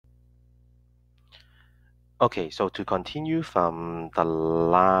Okay, so to continue from the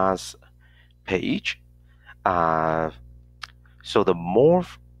last page, uh, so the more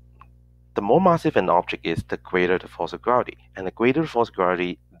massive an object is, the greater the force of gravity. And the greater the force of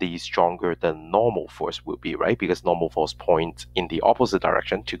gravity, the stronger the normal force will be, right? Because normal force points in the opposite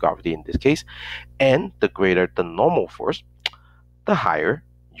direction to gravity in this case. And the greater the normal force, the higher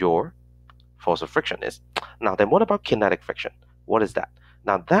your force of friction is. Now, then what about kinetic friction? What is that?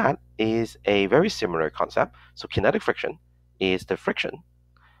 Now, that is a very similar concept. So, kinetic friction is the friction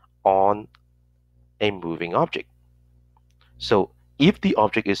on a moving object. So, if the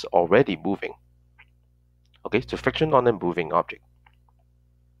object is already moving, okay, so friction on a moving object.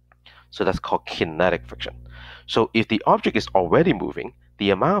 So that's called kinetic friction. So if the object is already moving, the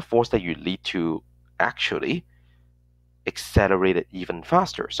amount of force that you need to actually accelerate it even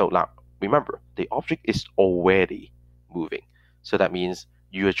faster. So now remember, the object is already moving. So that means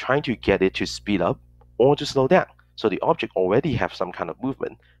you're trying to get it to speed up or to slow down. So the object already have some kind of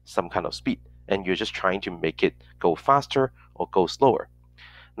movement, some kind of speed, and you're just trying to make it go faster or go slower.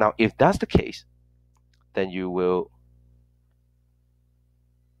 Now, if that's the case, then you will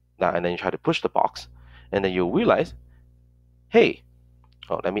now and then you try to push the box, and then you'll realize, hey,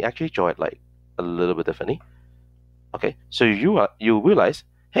 oh, let me actually draw it like a little bit differently. Okay, so you realize,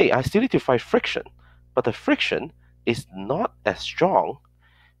 hey, I still need to fight friction, but the friction is not as strong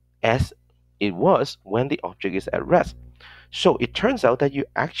as it was when the object is at rest. So it turns out that you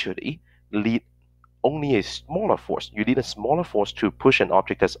actually need only a smaller force. You need a smaller force to push an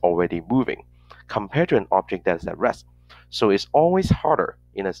object that's already moving compared to an object that's at rest. So it's always harder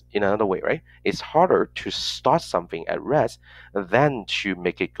in another way, right? It's harder to start something at rest than to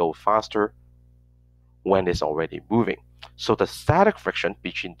make it go faster when it's already moving. So the static friction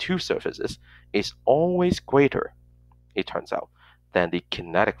between two surfaces is always greater, it turns out, than the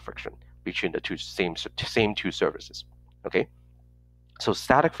kinetic friction between the same two surfaces. Okay? So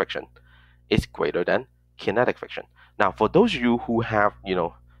static friction is greater than kinetic friction. Now, for those of you who have,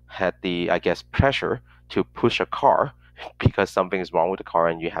 had the, I guess, pressure to push a car because something is wrong with the car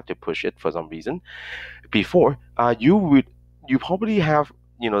and you have to push it for some reason, before, you probably have,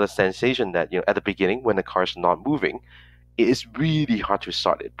 the sensation that, at the beginning when the car is not moving, it is really hard to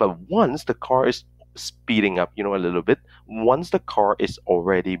start it. But once the car is speeding up, a little bit, once the car is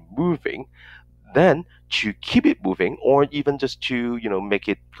already moving, then to keep it moving or even just to make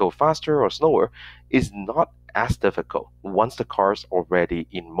it go faster or slower is not as difficult once the car is already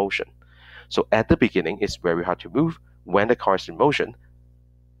in motion. So at the beginning it's very hard to move. When the car is in motion,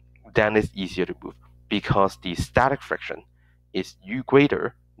 then it's easier to move because the static friction is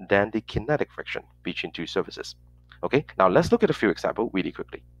greater than the kinetic friction between two surfaces. Okay, now let's look at a few examples really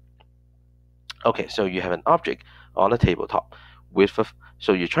quickly. Okay, so you have an object on a tabletop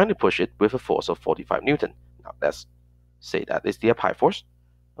so you're trying to push it with a force of 45 Newton. Now let's say that is the apply force.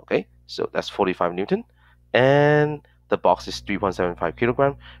 Okay, so that's 45 Newton, and the box is 3.75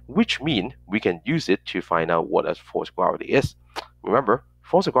 kilogram, which means we can use it to find out what a force of gravity is. Remember,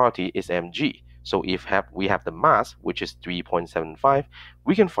 force of gravity is mg. So if we have the mass, which is 3.75,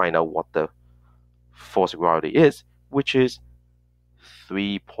 we can find out what the force of gravity is, which is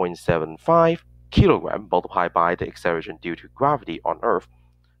 3.75 kilogram multiplied by the acceleration due to gravity on Earth,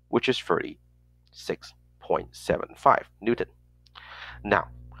 which is 36.75 Newton. Now,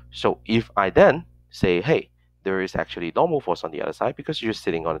 so if I then say, hey, there is actually normal force on the other side because you're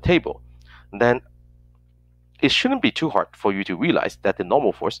sitting on a table, then it shouldn't be too hard for you to realize that the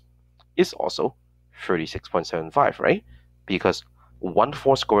normal force is also 36.75, right? Because one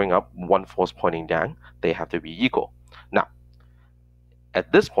force going up, one force pointing down, they have to be equal. Now,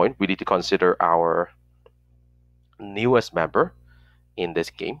 at this point, we need to consider our newest member in this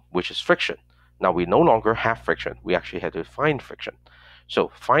game, which is friction. Now, we no longer have friction. We actually had to find friction.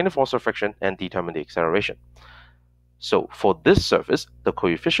 So find the force of friction and determine the acceleration. So for this surface, the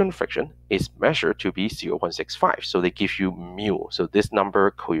coefficient of friction is measured to be 0.65. So they give you mu. So this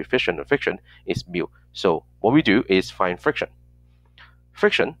number coefficient of friction is mu. So what we do is find friction.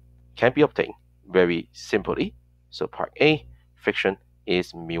 Friction can be obtained very simply. So part A, friction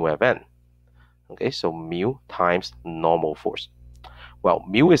is mu Fn. Okay, so mu times normal force. Well,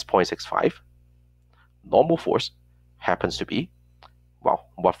 mu is 0.65. Normal force happens to be, well,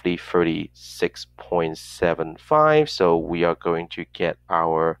 roughly 36.75. So we are going to get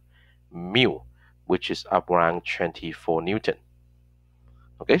our mu, which is around 24 Newton.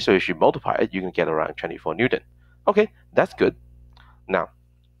 Okay, so if you multiply it, you can get around 24 Newton. Okay, that's good. Now,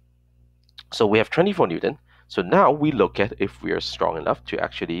 so we have 24 Newton. So now we look at if we are strong enough to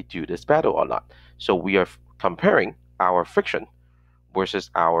actually do this battle or not. So we are comparing our friction versus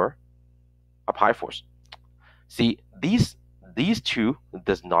our apply force. See, these two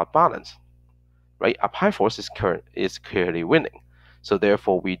does not balance, right? A pi force is clearly winning. So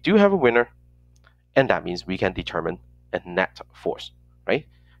therefore, we do have a winner, and that means we can determine a net force, right?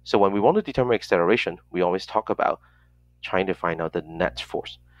 So when we want to determine acceleration, we always talk about trying to find out the net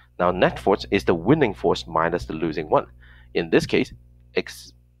force. Now, net force is the winning force minus the losing one. In this case, a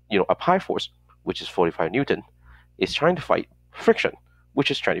pi force, which is 45 Newton, is trying to fight friction,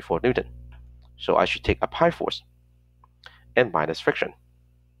 which is 24 Newton. So I should take a pi force and minus friction.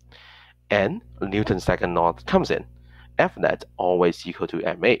 And Newton's second law comes in. F net always equal to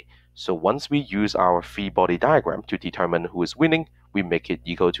ma. So once we use our free body diagram to determine who is winning, we make it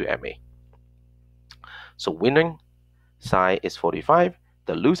equal to ma. So winning side is 45,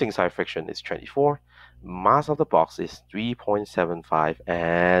 the losing side friction is 24, mass of the box is 3.75,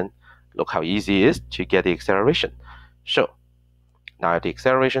 and look how easy it is to get the acceleration. So now the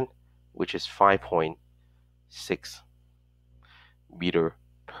acceleration, which is 5.6 meter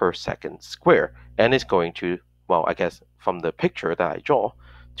per second square, and it's going to, well, I guess from the picture that I draw,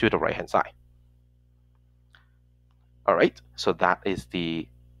 to the right hand side. All right, so that is the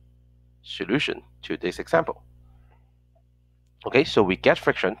solution to this example. Okay, so we get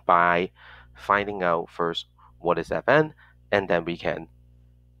friction by finding out first what is Fn, and then we can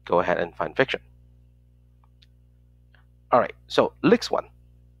go ahead and find friction. All right, so next one.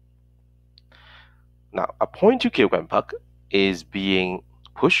 Now, a 0.2 kilogram puck is being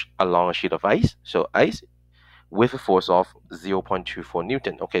pushed along a sheet of ice. So ice with a force of 0.24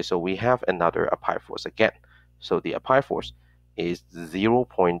 Newton. Okay, so we have another apply force again. So the apply force is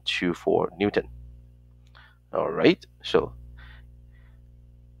 0.24 Newton. All right, so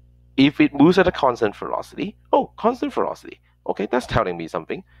if it moves at a constant velocity, constant velocity. Okay, that's telling me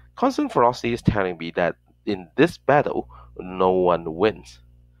something. Constant velocity is telling me that in this battle, no one wins.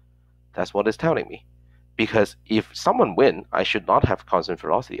 That's what it's telling me. Because if someone wins, I should not have constant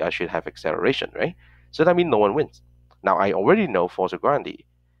velocity. I should have acceleration, right? So that means no one wins. Now, I already know force of gravity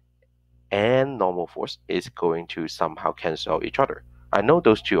and normal force is going to somehow cancel each other. I know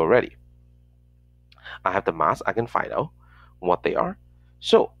those two already. I have the mass. I can find out what they are.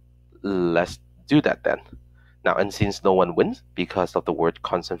 So let's do that then. Now, and since no one wins because of the word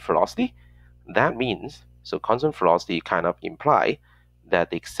constant velocity, that means, so constant velocity kind of imply that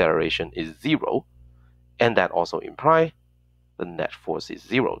the acceleration is 0, and that also imply the net force is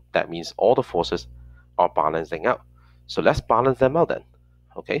 0. That means all the forces are balancing out. So let's balance them out then.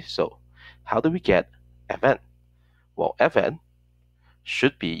 Okay, so how do we get Fn? Well, Fn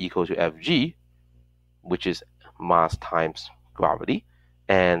should be equal to Fg, which is mass times gravity.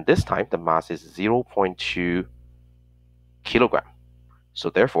 And this time, the mass is 0.2 kilogram. So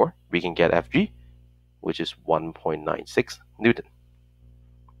therefore, we can get Fg, which is 1.96 Newton.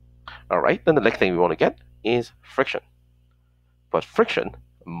 All right, then the next thing we want to get is friction. But friction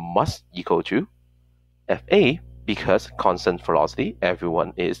must equal to Fa because constant velocity,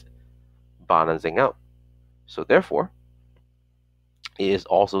 everyone is balancing out. So therefore, it is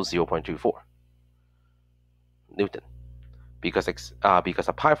also 0.24 Newton because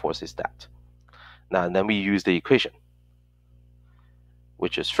a pi force is that. Now, and then we use the equation,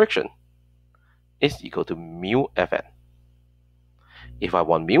 which is friction is equal to mu Fn. If I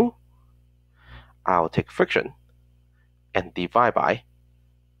want mu, I'll take friction and divide by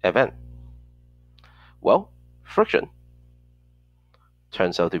Fn. Well, friction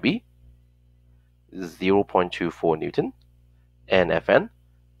turns out to be 0.24 Newton, and Fn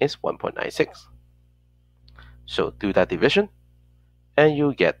is 1.96. So do that division, and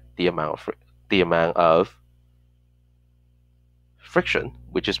you get the amount of friction,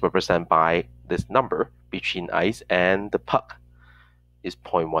 which is represented by this number between ice and the puck, is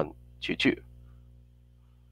 0.122.